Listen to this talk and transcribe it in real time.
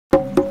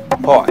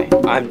Hi,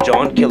 I'm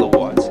John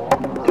Kilowatts,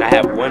 and I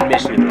have one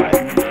mission in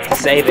life: to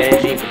save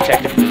energy and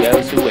protect it from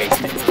those who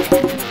waste it.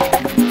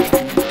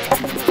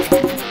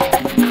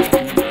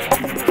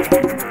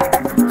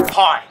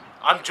 Hi,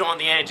 I'm John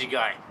the Energy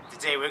Guy.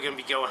 Today we're going to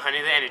be going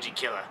hunting the energy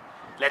killer.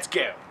 Let's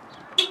go.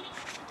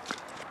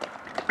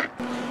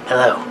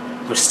 Hello,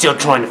 we're still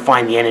trying to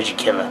find the energy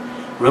killer.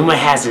 Rumor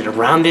has it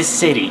around this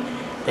city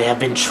there have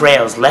been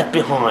trails left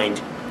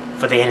behind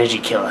for the energy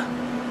killer.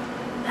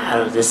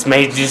 Now, this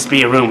may just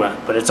be a rumor,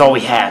 but it's all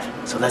we have,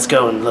 so let's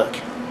go and look.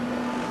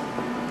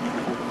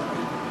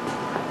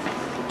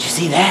 Did you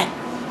see that?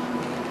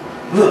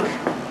 Look!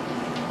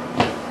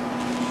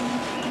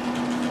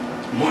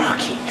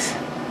 Markings.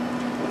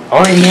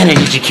 Only the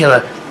energy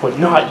killer would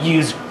not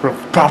use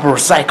proper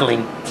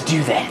recycling to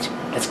do that.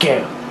 Let's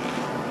go.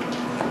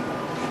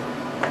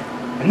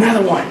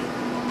 Another one.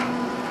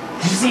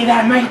 Did you see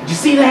that, mate? Did you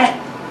see that?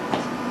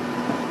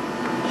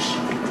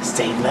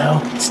 Stay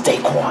low, stay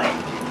quiet.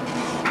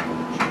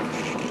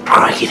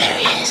 Crikey, there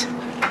he is.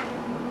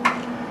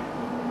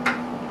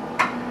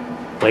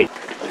 Wait.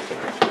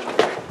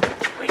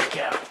 Where'd he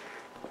go?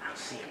 I don't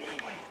see him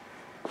anywhere.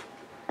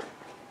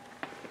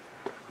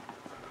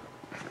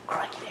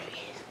 Crikey, there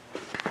he is.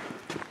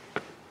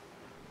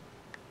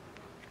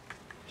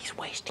 He's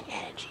wasting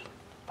energy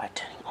by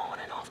turning on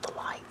and off the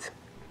lights.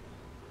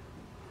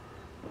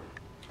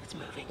 Let's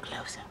move in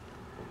closer.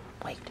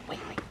 Wait.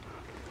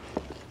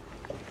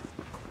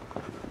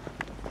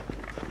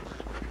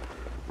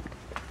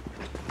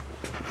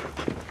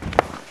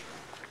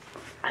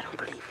 I don't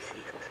believe he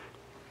sees us.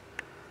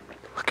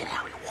 Look at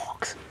how he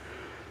walks.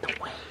 The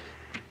way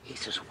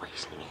he's just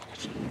wasting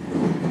energy.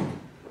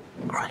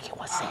 Crikey,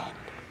 what's that?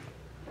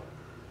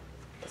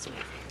 Let's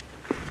move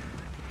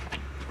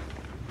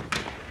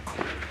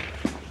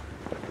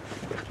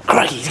in.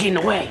 Crikey, he's getting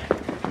away.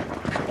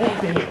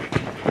 After him.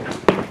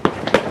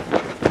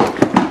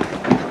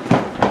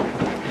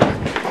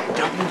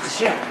 Don't move the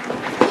ship.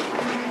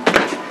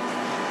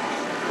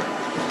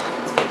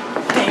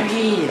 There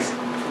he is.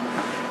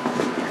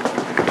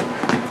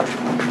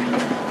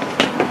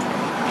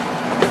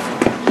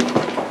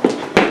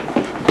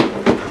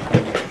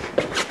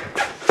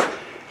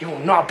 You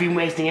will not be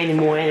wasting any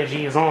more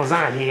energy as long as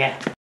I'm here.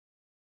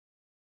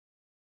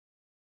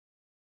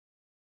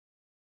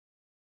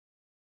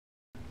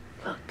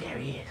 Look, there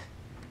he is.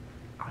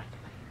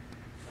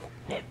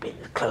 Never been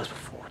this close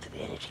before to the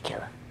energy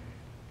killer.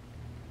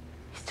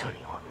 He's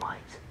turning on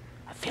lights.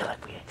 I feel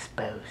like we're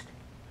exposed.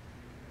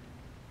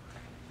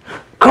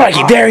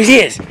 Crikey, there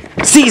he is!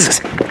 Sees us!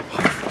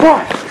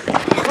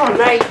 Come on,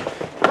 mate!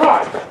 Come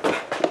on!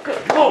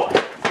 Good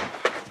Lord!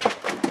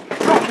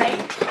 Come on, mate!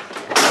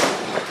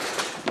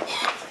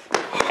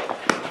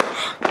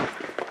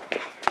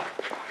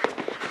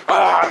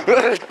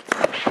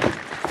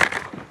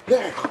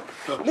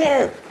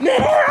 No!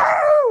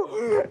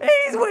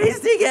 He's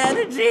wasting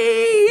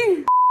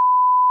energy!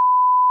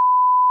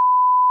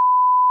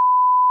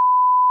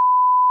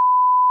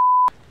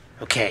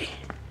 Okay,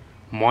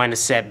 minor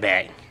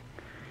setback.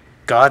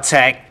 Got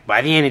attacked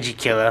by the energy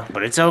killer,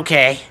 but it's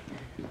okay.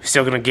 We're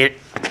still gonna get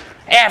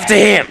after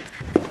him!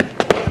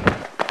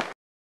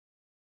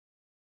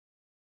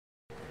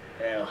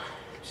 Well,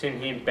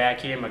 sitting here back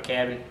here in my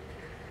cabin,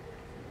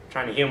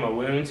 trying to heal my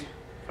wounds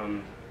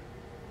from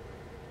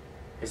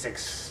this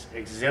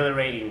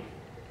exhilarating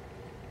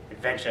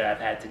adventure I've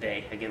had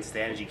today against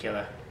the energy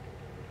killer.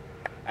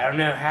 I don't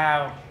know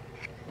how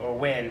or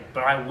when,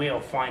 but I will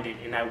find it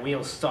and I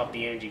will stop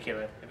the energy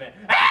killer.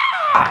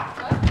 Ah!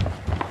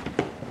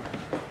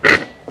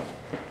 I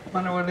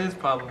wonder what his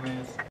problem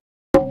is.